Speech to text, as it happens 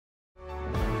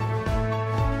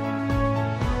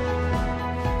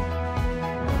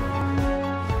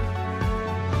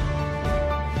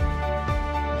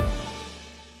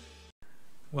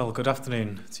Well, good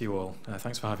afternoon to you all.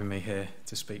 Thanks for having me here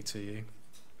to speak to you.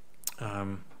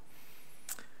 When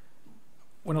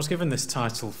I was given this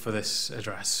title for this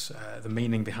address, The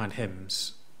Meaning Behind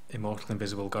Hymns Immortal,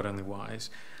 Invisible, God Only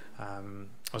Wise, I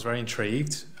was very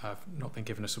intrigued. I've not been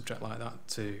given a subject like that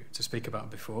to speak about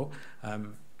before.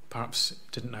 Perhaps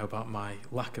didn't know about my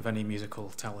lack of any musical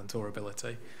talent or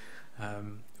ability.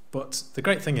 But the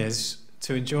great thing is,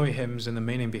 to enjoy hymns and the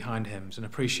meaning behind hymns and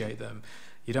appreciate them,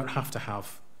 you don't have to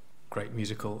have great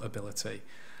musical ability.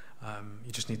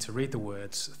 You just need to read the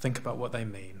words, think about what they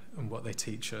mean and what they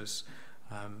teach us.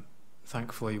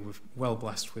 Thankfully, we're well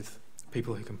blessed with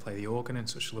people who can play the organ in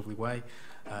such a lovely way,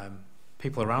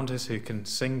 people around us who can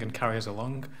sing and carry us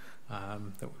along,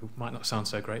 that we might not sound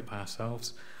so great by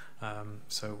ourselves,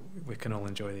 so we can all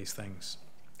enjoy these things.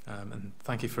 And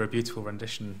thank you for a beautiful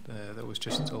rendition that was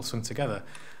just all sung together,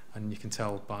 and you can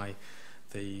tell by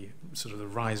the sort of the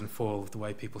rise and fall of the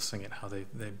way people sing it, how they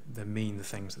mean the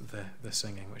things that they're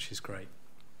singing, which is great.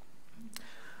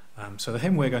 So the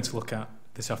hymn we're going to look at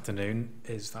this afternoon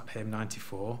is that hymn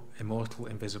 94, Immortal,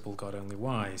 Invisible, God Only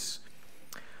Wise.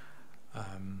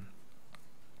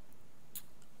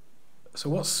 So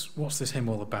what's this hymn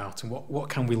all about, and what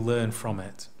can we learn from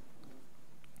it?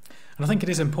 And I think it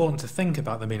is important to think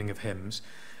about the meaning of hymns,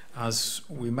 as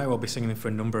we may well be singing them for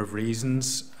a number of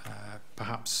reasons,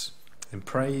 perhaps in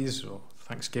praise or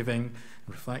thanksgiving,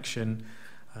 reflection.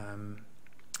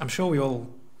 I'm sure we all,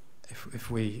 if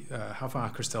we have our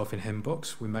Christadelphian hymn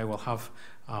books, we may well have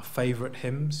our favourite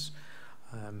hymns,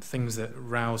 things that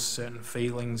rouse certain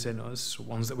feelings in us,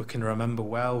 ones that we can remember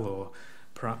well or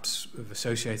perhaps have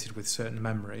associated with certain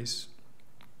memories.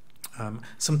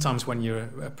 Sometimes when you're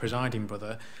a presiding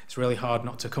brother, it's really hard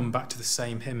not to come back to the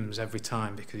same hymns every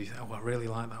time, because you think, oh, I really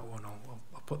like that one,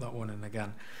 I'll put that one in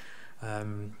again.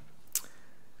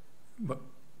 But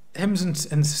hymns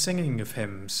and singing of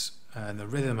hymns and the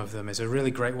rhythm of them is a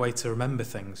really great way to remember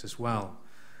things as well.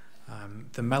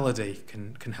 The melody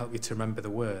can help you to remember the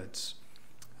words.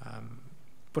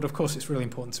 But of course it's really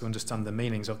important to understand the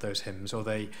meanings of those hymns, or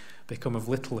they become of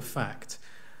little effect.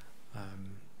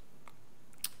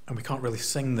 And we can't really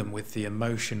sing them with the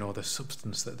emotion or the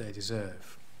substance that they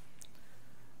deserve.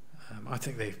 I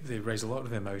think they raise a lot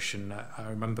of emotion. I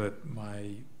remember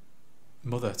my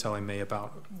mother telling me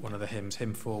about one of the hymns,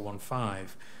 hymn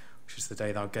 415, which is The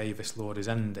Day Thou Gavest, Lord, is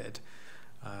Ended.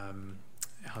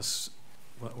 It has,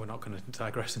 well, we're not going to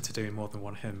digress into doing more than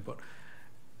one hymn, but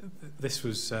this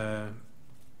was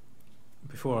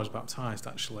before I was baptised,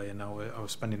 actually, and I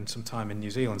was spending some time in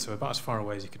New Zealand, so about as far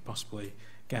away as you could possibly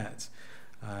get.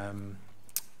 And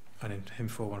in hymn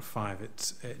 415,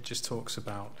 it just talks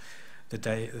about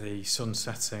the sun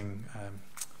setting.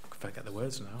 I forget the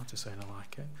words now, just saying I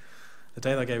like it. The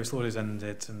day thou gavest, Lord, is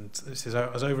ended, and it says,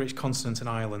 as over each continent and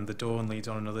island the dawn leads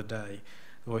on another day,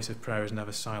 the voice of prayer is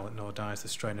never silent, nor dies the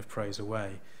strain of praise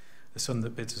away. The sun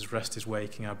that bids us rest is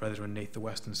waking our brethren neath the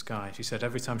western sky. She said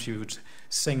every time she would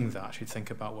sing that, she'd think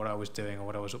about what I was doing or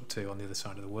what I was up to on the other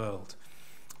side of the world.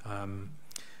 So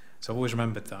I've always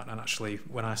remembered that, and actually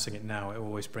when I sing it now, it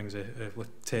always brings a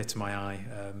tear to my eye.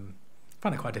 I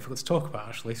find it quite difficult to talk about,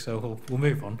 actually, so we'll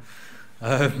move on.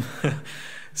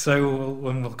 So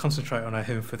we'll concentrate on our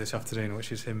hymn for this afternoon,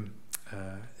 which is hymn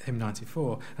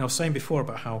 94. And I was saying before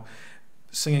about how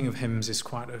singing of hymns is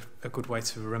quite a good way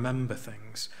to remember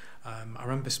things. I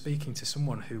remember speaking to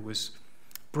someone who was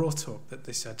brought up that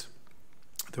they said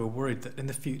they were worried that in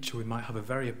the future we might have a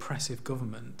very oppressive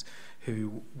government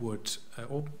who would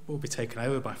or be taken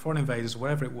over by foreign invaders,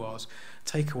 whatever it was,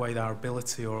 take away their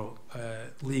ability or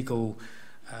legal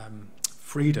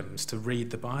freedoms to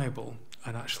read the Bible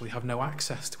and actually have no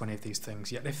access to any of these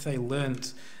things. Yet if they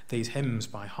learnt these hymns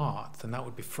by heart, then that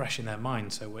would be fresh in their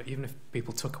mind. So even if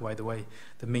people took away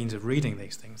the means of reading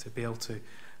these things, they'd be able to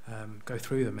go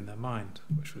through them in their mind,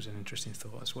 which was an interesting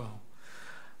thought as well.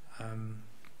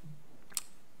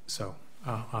 So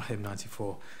our hymn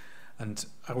 94. And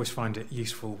I always find it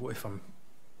useful if I'm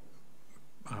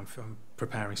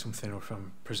preparing something or if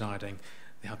I'm presiding,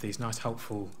 they have these nice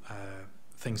helpful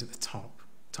things at the top,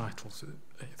 titles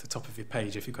at the top of your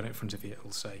page. If you've got it in front of you,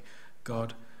 it'll say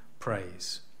God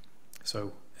Praise.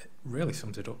 So it really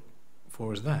sums it up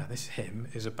for us there. This hymn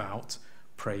is about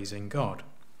praising God.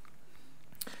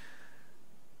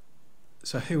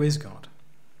 So who is God?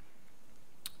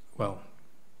 Well,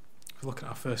 if we look at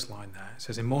our first line there, it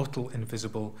says immortal,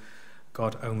 invisible,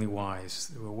 God only wise.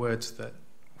 There were words that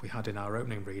we had in our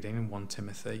opening reading in 1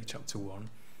 Timothy chapter 1.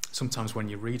 Sometimes when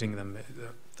you're reading them,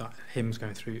 that hymn's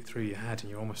going through your head and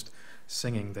you're almost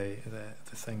singing the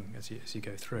thing as you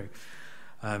go through.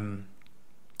 So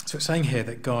it's saying here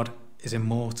that God is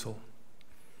immortal.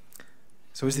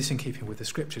 So is this in keeping with the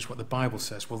Scriptures, what the Bible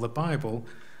says? Well, the Bible,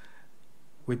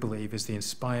 we believe, is the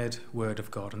inspired word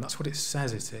of God, and that's what it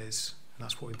says it is, and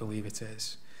that's what we believe it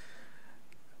is.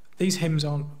 These hymns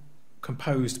aren't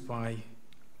composed by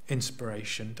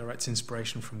inspiration, direct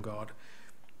inspiration from God,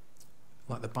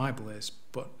 like the Bible is,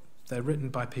 but they're written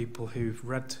by people who've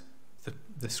read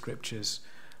the Scriptures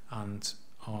and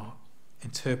are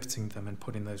interpreting them and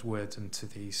putting those words into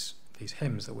these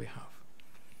hymns that we have.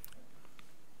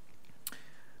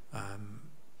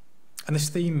 And this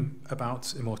theme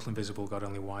about immortal, invisible, God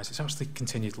only wise, it's actually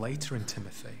continued later in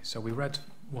Timothy. So we read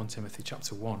 1 Timothy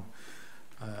chapter 1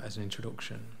 as an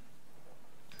introduction.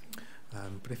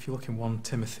 But if you look in 1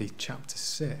 Timothy chapter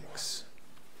 6,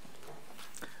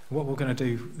 what we're going to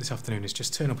do this afternoon is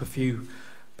just turn up a few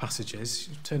passages.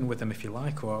 Turn with them if you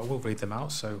like, or I will read them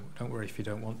out, so don't worry if you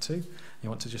don't want to. You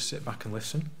want to just sit back and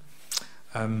listen.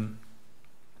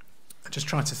 Just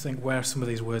try to think where some of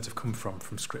these words have come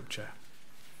from Scripture.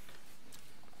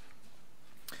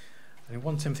 And in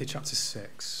 1 Timothy chapter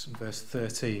 6, verse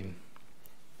 13,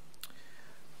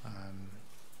 it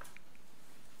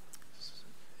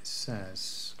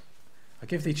says, I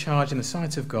give thee charge in the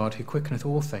sight of God, who quickeneth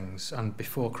all things, and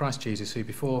before Christ Jesus, who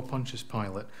before Pontius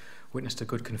Pilate witnessed a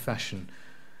good confession,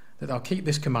 that thou keep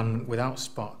this commandment without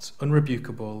spot,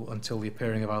 unrebukable, until the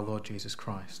appearing of our Lord Jesus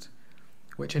Christ,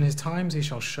 which in his times he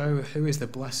shall show who is the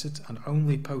blessed and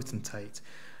only potentate,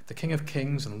 the King of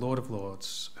kings and Lord of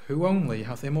lords, who only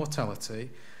hath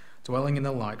immortality, dwelling in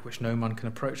the light which no man can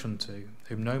approach unto,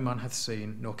 whom no man hath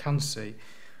seen nor can see,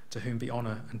 to whom be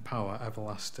honour and power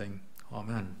everlasting.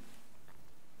 Amen.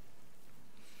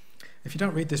 If you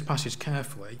don't read this passage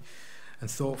carefully and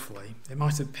thoughtfully, it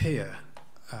might appear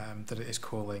that it is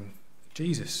calling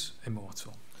Jesus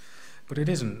immortal. But it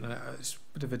isn't. It's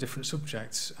a bit of a different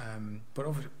subject. But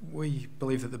we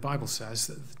believe that the Bible says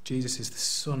that Jesus is the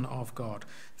Son of God,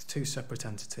 the two separate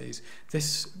entities.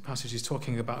 This passage is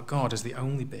talking about God as the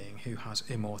only being who has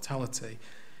immortality.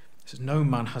 It says no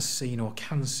man has seen or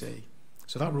can see.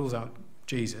 So that rules out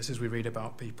Jesus, as we read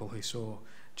about people who saw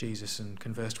Jesus and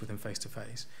conversed with him face to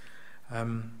face.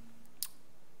 So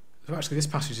actually this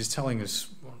passage is telling us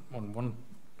on one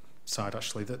side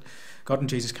actually that God and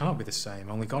Jesus cannot be the same.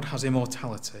 Only God has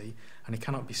immortality and he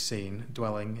cannot be seen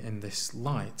dwelling in this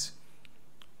light.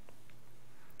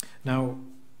 Now,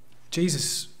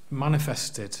 Jesus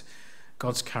manifested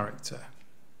God's character.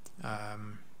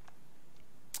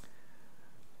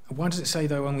 Why does it say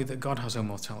though only that God has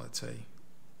immortality?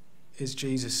 Is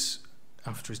Jesus,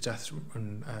 after his death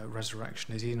and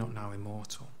resurrection, is he not now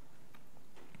immortal?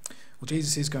 Well,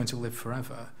 Jesus is going to live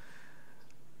forever,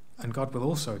 and God will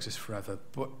also exist forever,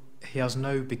 but he has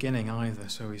no beginning either,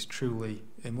 so he's truly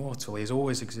immortal. He has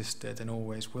always existed and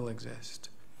always will exist.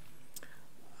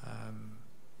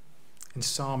 In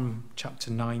Psalm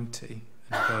chapter 90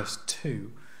 and verse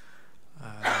 2,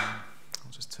 I'll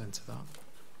just turn to that.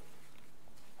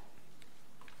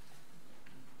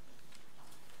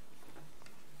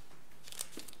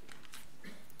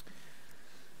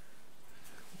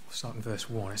 Start in verse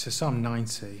 1. It says, Psalm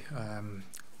 90,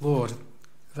 Lord,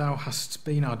 thou hast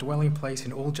been our dwelling place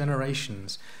in all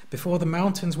generations, before the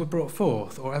mountains were brought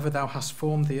forth, or ever thou hast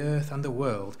formed the earth and the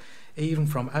world, even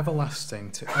from everlasting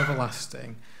to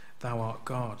everlasting, thou art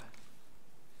God.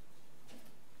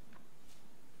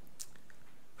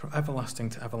 From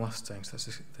everlasting to everlasting, so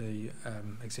that's the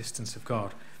existence of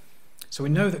God. So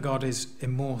we know that God is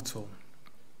immortal.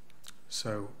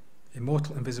 So,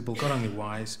 immortal, invisible, God only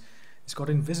wise. Is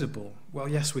God invisible? Well,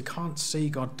 yes, we can't see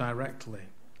God directly.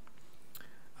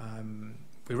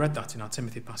 We read that in our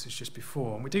Timothy passage just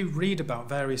before, and we do read about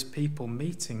various people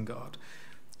meeting God,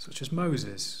 such as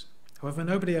Moses. However,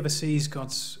 nobody ever sees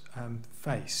God's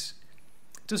face.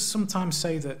 It does sometimes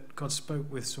say that God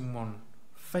spoke with someone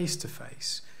face to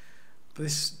face, but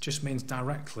this just means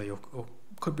directly, or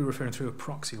could be referring through a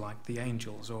proxy like the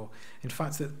angels, or in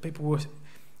fact that people were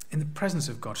in the presence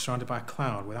of God, surrounded by a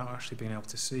cloud, without actually being able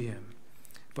to see him.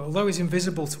 But although he's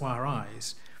invisible to our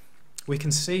eyes, we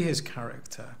can see his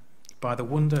character by the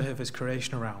wonder of his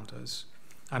creation around us,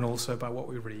 and also by what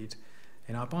we read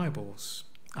in our Bibles,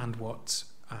 and what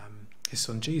his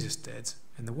son Jesus did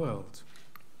in the world.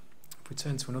 If we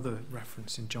turn to another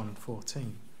reference in John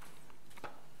 14.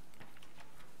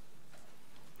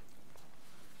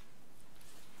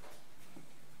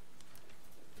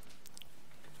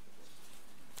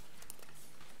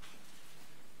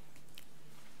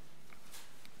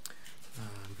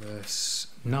 Verse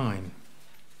 9.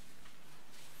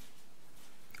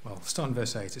 Well, start in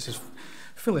verse 8. It says,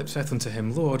 Philip saith unto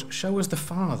him, Lord, show us the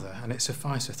Father, and it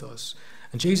sufficeth us.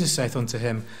 And Jesus saith unto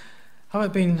him, Have I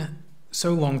been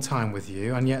so long time with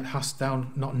you, and yet hast thou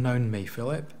not known me,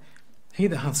 Philip? He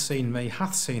that hath seen me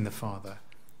hath seen the Father.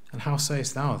 And how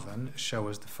sayest thou then, show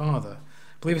us the Father?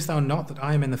 Believest thou not that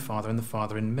I am in the Father, and the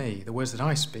Father in me? The words that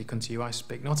I speak unto you, I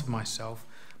speak not of myself,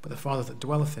 but the Father that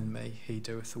dwelleth in me, he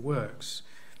doeth the works.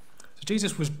 So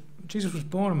Jesus was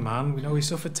born a man. We know he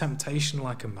suffered temptation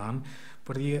like a man,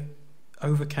 but he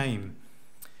overcame.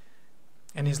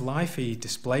 In his life, he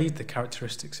displayed the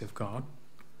characteristics of God.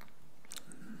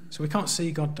 So we can't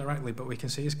see God directly, but we can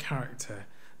see his character: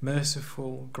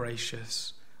 merciful,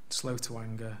 gracious, slow to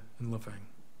anger, and loving.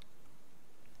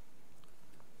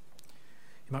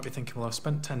 You might be thinking, well, I've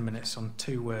spent 10 minutes on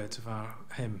 2 words of our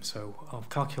hymn, so I'll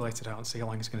calculate it out and see how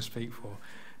long it's going to speak for.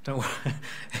 Don't worry,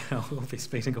 I'll be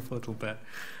speeding up a little bit.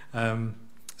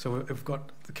 So we've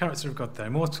got the character of God there: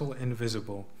 immortal,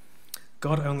 invisible,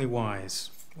 God only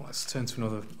wise. Well, let's turn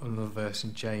to another verse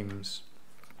in James.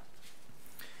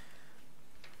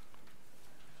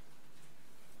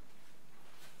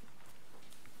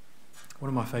 One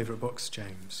of my favourite books,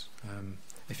 James,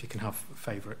 if you can have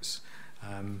favourites.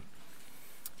 I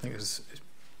think it's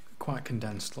quite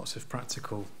condensed, lots of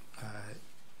practical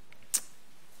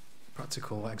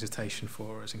exhortation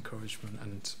for us, encouragement,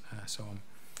 and so on.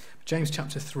 James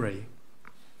chapter 3,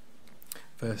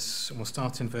 and we'll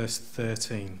start in verse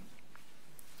 13.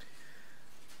 It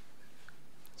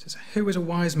says, "Who is a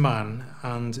wise man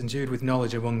and endued with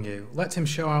knowledge among you? Let him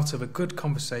show out of a good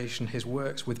conversation his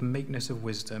works with meekness of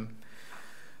wisdom.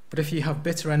 But if ye have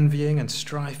bitter envying and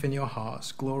strife in your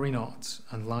hearts, glory not,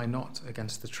 and lie not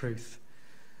against the truth.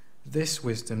 This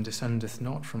wisdom descendeth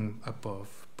not from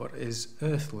above, but is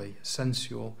earthly,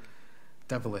 sensual,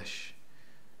 devilish.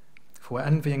 For where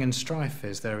envying and strife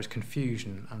is, there is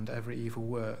confusion and every evil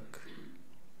work.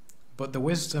 But the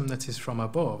wisdom that is from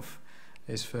above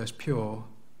is first pure,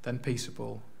 then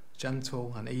peaceable,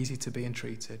 gentle, and easy to be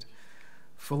entreated,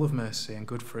 full of mercy and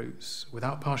good fruits,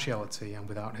 without partiality and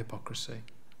without hypocrisy.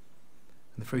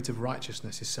 And the fruit of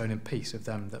righteousness is sown in peace of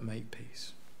them that make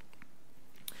peace."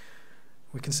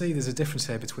 We can see there's a difference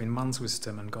here between man's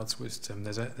wisdom and God's wisdom.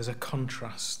 There's a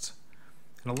contrast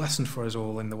and a lesson for us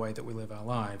all in the way that we live our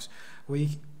lives.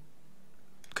 We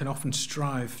can often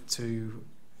strive to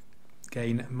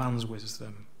gain man's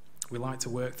wisdom. We like to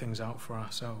work things out for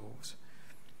ourselves.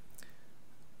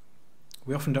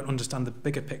 We often don't understand the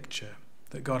bigger picture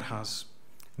that God has,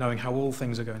 knowing how all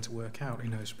things are going to work out. He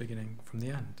knows beginning from the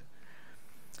end.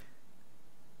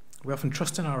 We often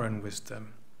trust in our own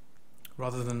wisdom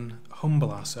rather than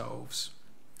humble ourselves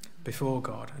before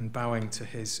God and bowing to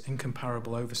his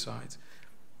incomparable oversight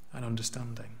and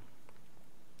understanding.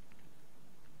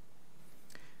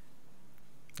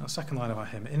 Our second line of our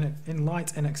hymn, in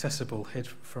light inaccessible, hid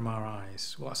from our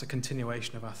eyes. Well, that's a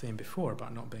continuation of our theme before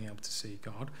about not being able to see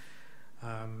God.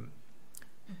 The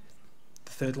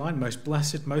third line, most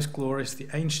blessed, most glorious, the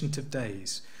Ancient of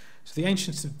Days. So the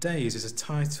Ancient of Days is a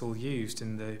title used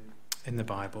in the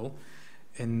Bible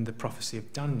in the prophecy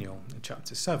of Daniel in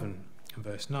chapter 7 and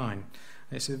verse 9.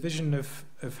 And it's a vision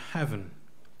of heaven.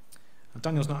 Now,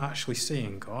 Daniel's not actually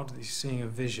seeing God, he's seeing a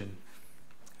vision.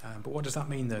 But what does that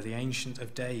mean, though, the Ancient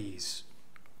of Days?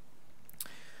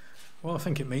 Well, I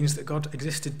think it means that God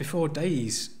existed before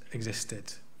days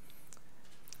existed.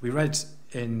 We read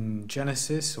in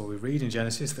Genesis, or we read in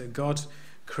Genesis, that God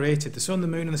created the sun, the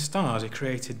moon, and the stars. He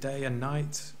created day and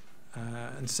night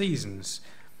and seasons.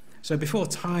 So before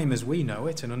time as we know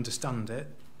it and understand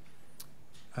it,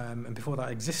 and before that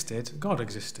existed, God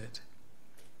existed.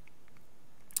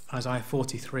 Isaiah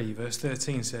 43 verse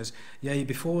 13 says, "Yea,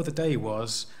 before the day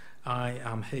was, I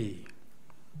am he."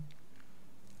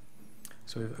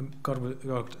 So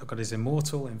God is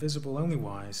immortal, invisible, only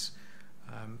wise,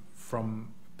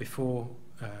 from before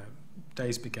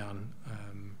days began,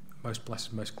 most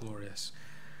blessed, most glorious.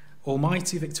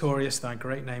 Almighty, victorious, thy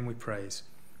great name we praise.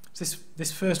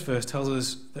 This first verse tells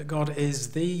us that God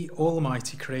is the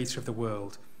almighty creator of the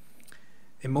world,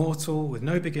 immortal, with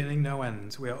no beginning, no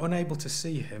end. We are unable to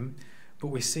see him, but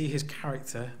we see his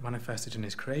character manifested in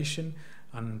his creation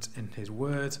and in his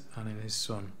word and in his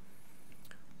Son.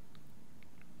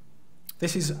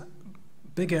 This is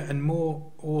bigger and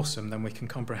more awesome than we can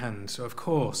comprehend. So, of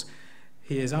course,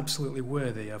 he is absolutely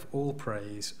worthy of all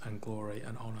praise and glory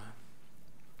and honour.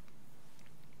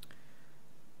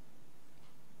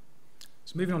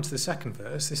 So moving on to the second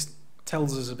verse, this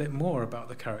tells us a bit more about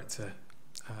the character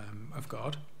of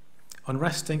God.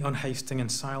 Unresting, unhasting, and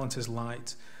silent as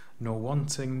light, nor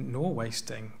wanting, nor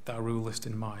wasting, thou rulest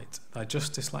in might. Thy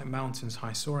justice like mountains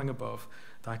high soaring above,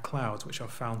 thy clouds which are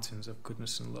fountains of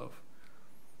goodness and love.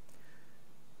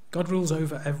 God rules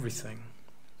over everything.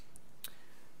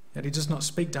 Yet he does not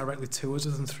speak directly to us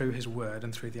other than through his word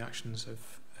and through the actions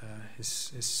of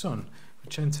his Son. We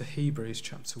turn to Hebrews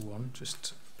chapter 1,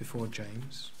 just before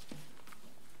James.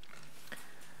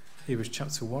 Hebrews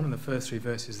chapter 1, and the first 3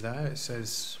 verses there, it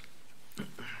says,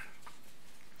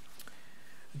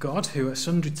 God, who at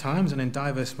sundry times and in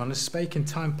diverse manners spake in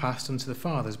time past unto the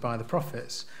fathers by the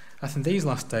prophets, hath in these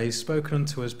last days spoken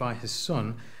unto us by his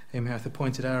Son, whom he hath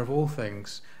appointed heir of all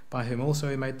things, by whom also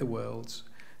he made the worlds,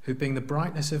 who being the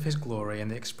brightness of his glory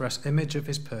and the express image of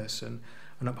his person,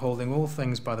 and upholding all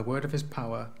things by the word of his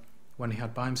power, when he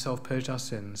had by himself purged our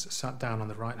sins, sat down on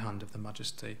the right hand of the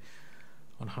majesty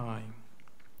on high.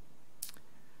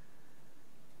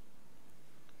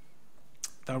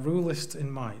 Thou rulest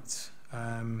in might.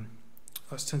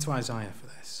 Let's turn to Isaiah for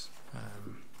this.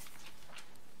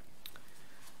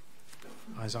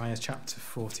 Isaiah chapter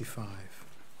 45.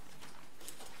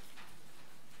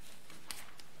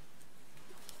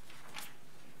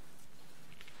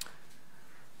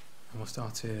 And we'll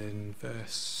start in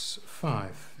verse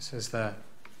 5. It says there,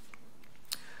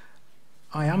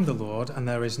 I am the Lord, and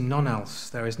there is none else.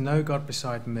 There is no God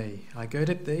beside me. I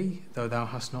girded thee, though thou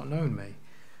hast not known me,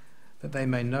 that they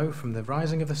may know from the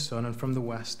rising of the sun and from the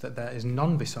west that there is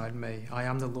none beside me. I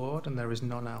am the Lord, and there is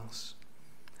none else.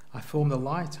 I form the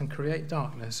light and create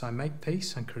darkness. I make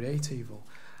peace and create evil.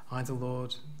 I, the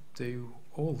Lord, do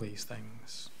all these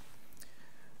things.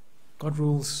 God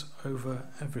rules over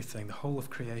everything, the whole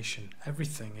of creation.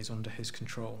 Everything is under his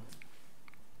control.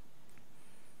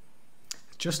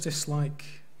 Justice like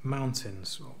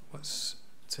mountains. Well, let's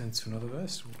turn to another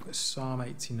verse. We've got Psalm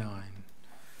 89.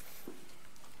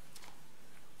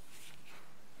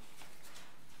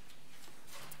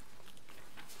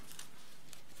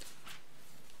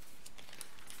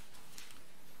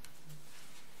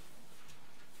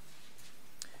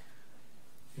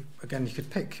 Again, you could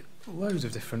pick loads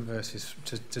of different verses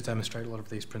to demonstrate a lot of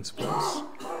these principles.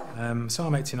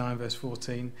 Psalm 89, verse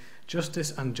 14,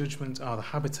 justice and judgment are the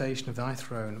habitation of thy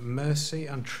throne. Mercy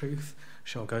and truth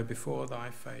shall go before thy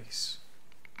face.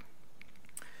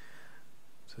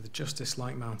 So the justice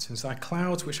like mountains. Thy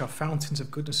clouds, which are fountains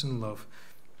of goodness and love.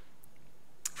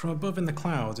 From above in the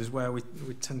clouds is where we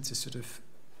tend to sort of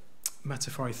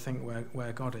metaphorically think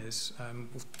where God is.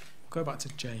 We'll go back to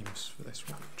James for this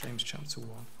one, James chapter 1.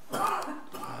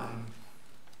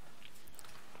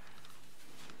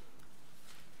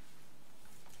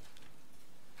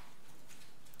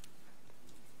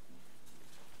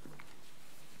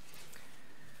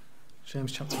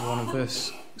 James chapter 1 and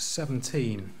verse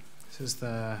 17 says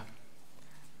there,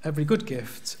 every good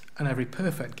gift and every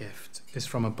perfect gift is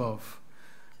from above,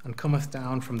 and cometh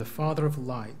down from the Father of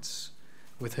lights,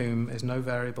 with whom is no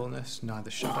variableness,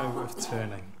 neither shadow of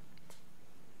turning.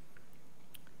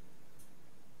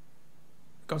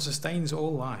 God sustains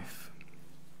all life.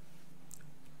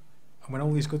 And when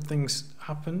all these good things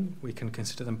happen, we can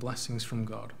consider them blessings from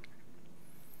God.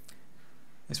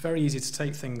 It's very easy to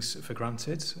take things for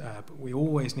granted, but we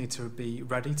always need to be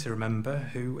ready to remember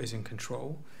who is in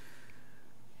control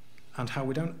and how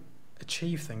we don't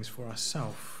achieve things for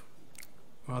ourselves.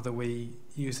 Rather, we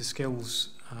use the skills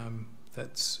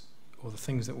or the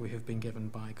things that we have been given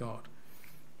by God.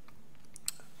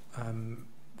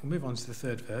 We'll move on to the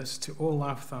third verse. To all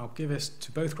life thou givest,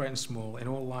 to both great and small, in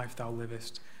all life thou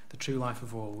livest, the true life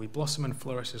of all. We blossom and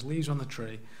flourish as leaves on the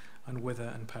tree, and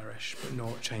wither and perish, but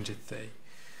naught changeth thee.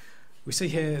 We see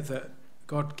here that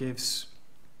God gives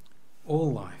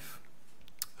all life.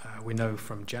 We know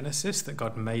from Genesis that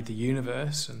God made the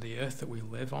universe and the earth that we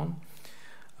live on.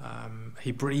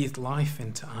 He breathed life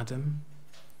into Adam,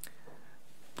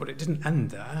 but it didn't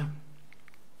end there.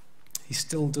 He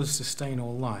still does sustain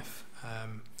all life.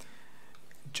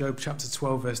 Job chapter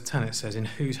 12 verse 10, it says, in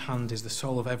whose hand is the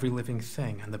soul of every living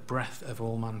thing and the breath of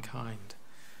all mankind.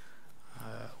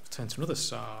 We'll turn to another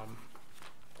psalm.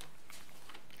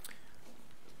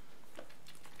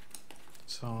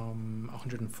 Psalm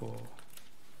 104.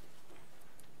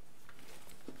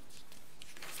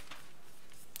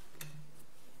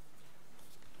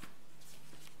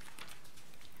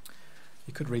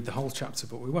 You could read the whole chapter,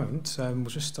 but we won't. We'll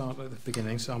just start at the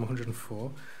beginning, Psalm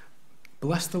 104.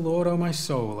 Bless the Lord, O my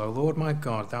soul, O Lord my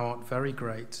God, thou art very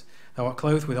great. Thou art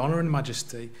clothed with honour and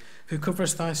majesty, who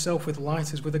coverest thyself with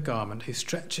light as with a garment, who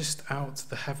stretchest out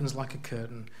the heavens like a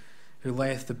curtain, who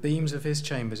layeth the beams of his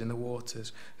chambers in the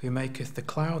waters, who maketh the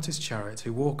clouds his chariot,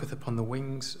 who walketh upon the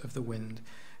wings of the wind,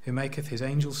 who maketh his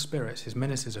angels spirits, his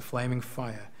ministers a flaming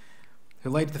fire,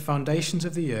 who laid the foundations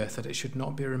of the earth that it should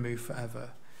not be removed for ever.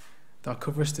 Thou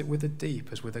coverest it with the deep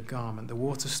as with a garment. The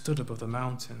waters stood above the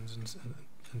mountains,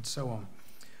 and so on.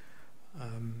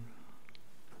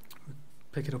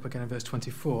 Pick it up again in verse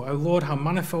 24. O Lord, how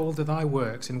manifold are thy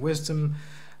works. In wisdom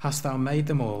hast thou made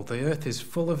them all. The earth is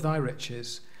full of thy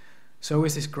riches. So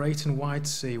is this great and wide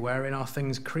sea, wherein are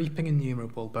things creeping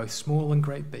innumerable, both small and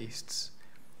great beasts.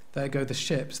 There go the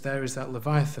ships, there is that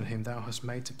Leviathan whom thou hast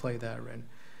made to play therein.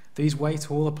 These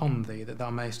wait all upon thee, that thou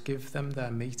mayest give them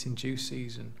their meat in due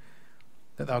season.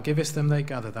 That thou givest them, they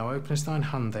gather. Thou openest thine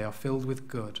hand, they are filled with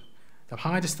good. Thou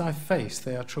hidest thy face,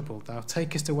 they are troubled. Thou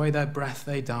takest away their breath,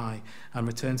 they die, and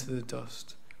return to the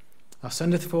dust. Thou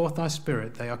sendest forth thy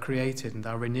spirit, they are created, and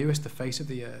thou renewest the face of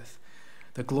the earth.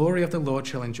 The glory of the Lord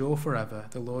shall endure forever.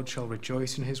 The Lord shall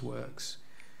rejoice in his works.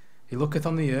 He looketh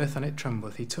on the earth, and it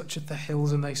trembleth. He toucheth the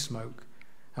hills, and they smoke.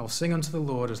 I will sing unto the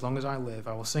Lord as long as I live.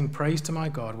 I will sing praise to my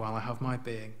God while I have my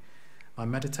being. My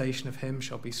meditation of him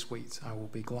shall be sweet. I will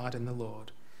be glad in the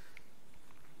Lord.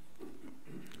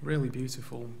 Really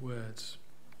beautiful words.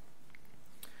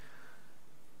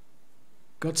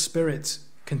 God's Spirit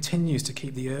continues to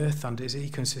keep the earth and its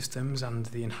ecosystems and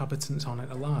the inhabitants on it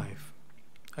alive.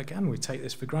 Again, we take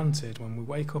this for granted when we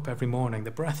wake up every morning.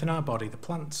 The breath in our body, the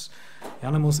plants, the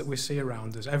animals that we see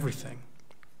around us, everything.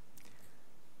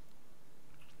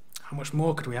 How much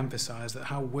more could we emphasize that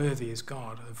how worthy is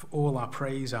God of all our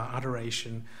praise, our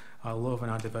adoration, our love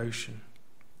and our devotion?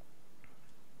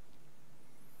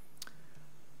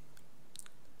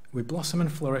 We blossom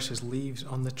and flourish as leaves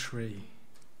on the tree,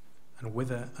 and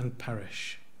wither and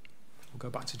perish. We'll go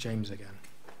back to James again.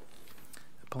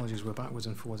 Apologies, we're backwards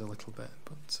and forwards a little bit,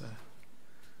 but it's a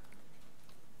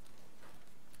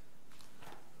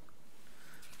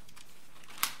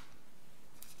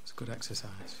good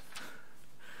exercise.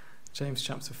 James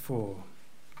chapter 4,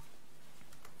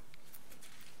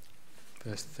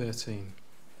 verse 13.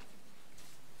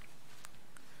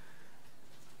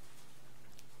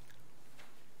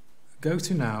 Go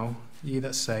to now, ye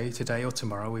that say, today or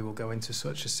tomorrow we will go into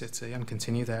such a city, and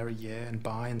continue there a year, and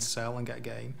buy and sell and get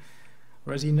gain.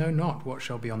 Whereas ye know not what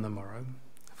shall be on the morrow.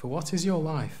 For what is your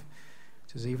life?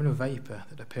 It is even a vapour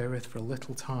that appeareth for a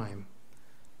little time,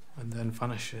 and then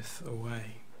vanisheth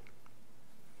away.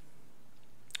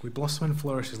 We blossom and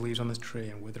flourish as leaves on the tree,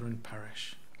 and wither and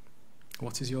perish.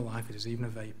 What is your life? It is even a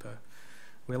vapour.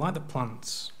 We are like the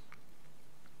plants.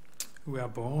 We are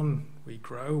born, we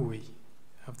grow, we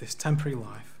have this temporary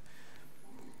life.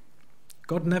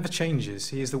 God never changes.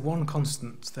 He is the one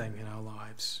constant thing in our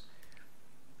lives.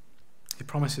 He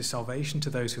promises salvation to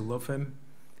those who love him,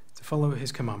 to follow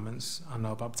his commandments, and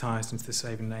are baptized into the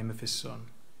saving name of his Son.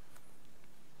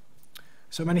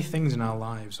 So many things in our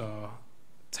lives are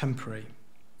temporary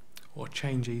or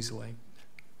change easily.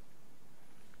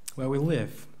 Where we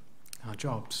live, our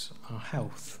jobs, our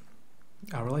health,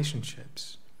 our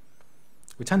relationships.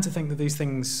 We tend to think that these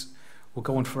things will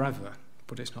go on forever,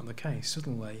 but it's not the case.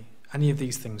 Suddenly, any of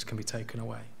these things can be taken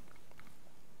away.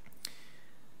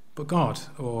 But God,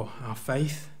 or our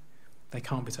faith, they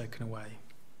can't be taken away.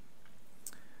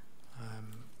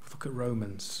 Look at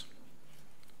Romans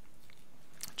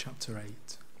chapter 8.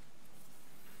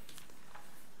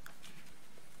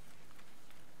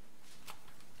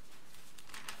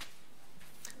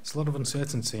 There's a lot of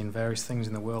uncertainty in various things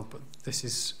in the world, but this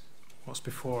is what's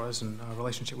before us and our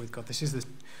relationship with God. This is the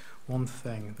one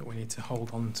thing that we need to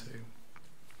hold on to.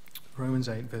 Romans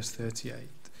 8, verse 38.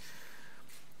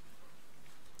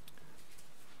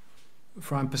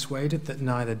 For I am persuaded that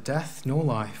neither death, nor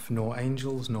life, nor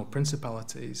angels, nor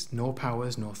principalities, nor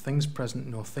powers, nor things present,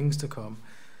 nor things to come,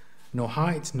 nor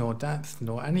height, nor depth,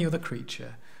 nor any other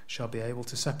creature shall be able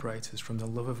to separate us from the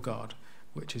love of God,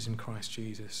 which is in Christ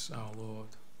Jesus our Lord.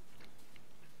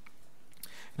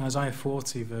 In Isaiah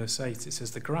 40, verse 8, it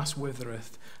says, the grass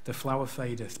withereth, the flower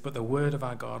fadeth, but the word of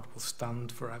our God will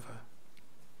stand forever.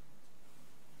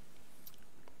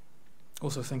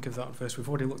 Also think of that verse we've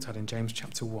already looked at in James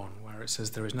chapter 1, where it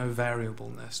says there is no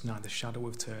variableness, neither shadow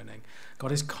of turning.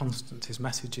 God is constant. His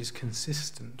message is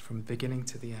consistent from beginning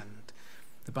to the end.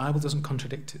 The Bible doesn't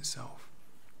contradict itself.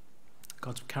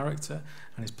 God's character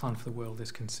and his plan for the world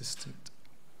is consistent.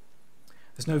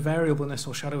 There's no variableness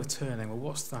or shadow of turning. Well,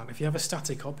 what's that? If you have a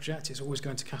static object, it's always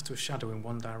going to cast a shadow in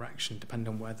one direction,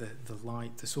 depending on where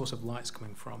the source of light's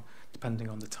coming from, depending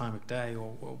on the time of day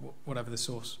or whatever the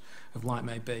source of light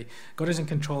may be. God is in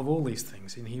control of all these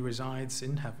things, and he resides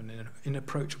in heaven in an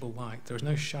inapproachable light. There is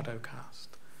no shadow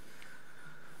cast.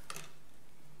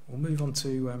 We'll move on to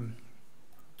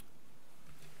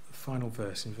the final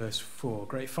verse in verse 4.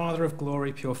 Great Father of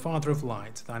glory, pure Father of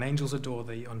light, thine angels adore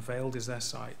thee, unveiled is their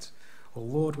sight. O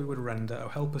Lord, we would render, O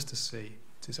help us to see,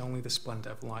 'tis only the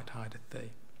splendour of light hideth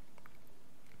thee.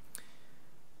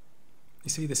 You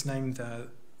see this name there,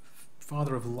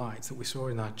 Father of light, that we saw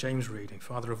in our James reading,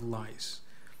 Father of lights.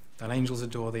 And angels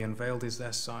adore thee, unveiled is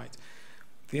their sight.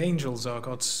 The angels are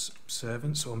God's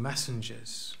servants or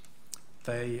messengers.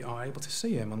 They are able to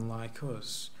see him, unlike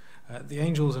us. The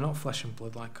angels are not flesh and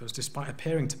blood like us, despite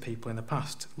appearing to people in the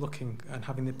past, looking and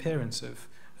having the appearance of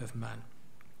men.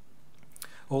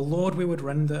 Or Lord we would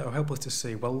render, or help us to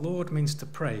see. Well, Lord means to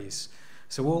praise.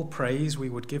 So all praise we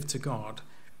would give to God.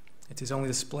 It is only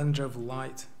the splendour of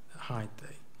light that hide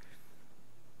thee.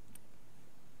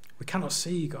 We cannot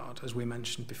see God, as we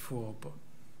mentioned before,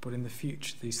 but in the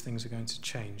future these things are going to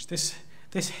change. This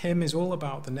hymn is all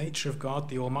about the nature of God,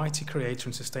 the almighty creator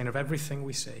and sustainer of everything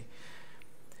we see.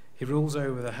 He rules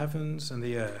over the heavens and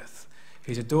the earth.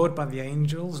 He's adored by the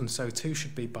angels, and so too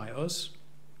should be by us.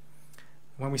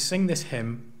 When we sing this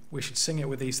hymn, we should sing it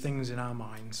with these things in our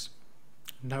minds,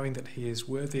 knowing that he is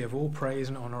worthy of all praise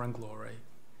and honour and glory.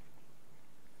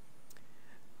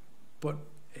 But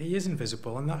he is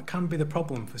invisible, and that can be the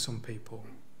problem for some people.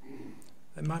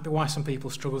 It might be why some people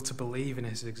struggle to believe in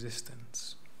his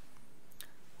existence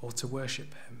or to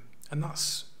worship him. And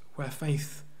that's where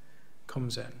faith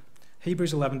comes in.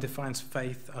 Hebrews 11 defines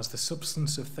faith as the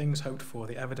substance of things hoped for,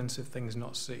 the evidence of things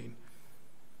not seen.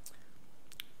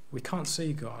 We can't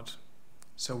see God,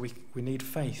 so we need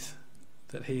faith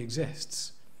that he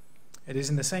exists. It is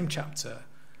in the same chapter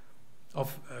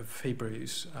of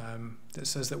Hebrews that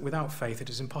says that without faith it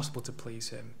is impossible to please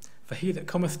him. For he that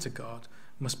cometh to God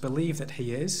must believe that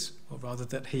he is, or rather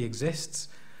that he exists,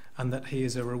 and that he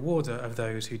is a rewarder of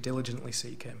those who diligently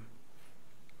seek him.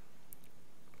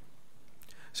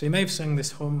 So you may have sung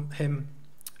this hymn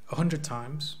 100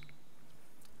 times.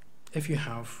 If you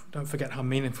have, don't forget how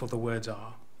meaningful the words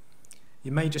are.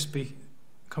 You may just be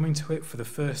coming to it for the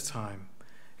first time.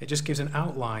 It just gives an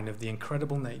outline of the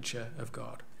incredible nature of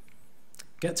God.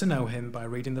 Get to know him by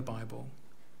reading the Bible.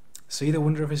 See the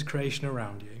wonder of his creation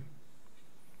around you.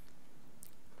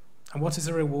 And what is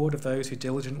the reward of those who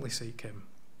diligently seek him?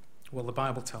 Well, the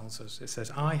Bible tells us. It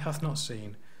says, eye hath not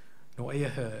seen, nor ear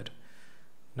heard,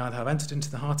 neither have entered into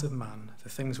the heart of man the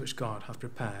things which God hath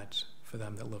prepared for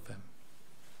them that love him.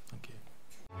 Thank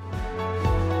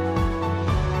you.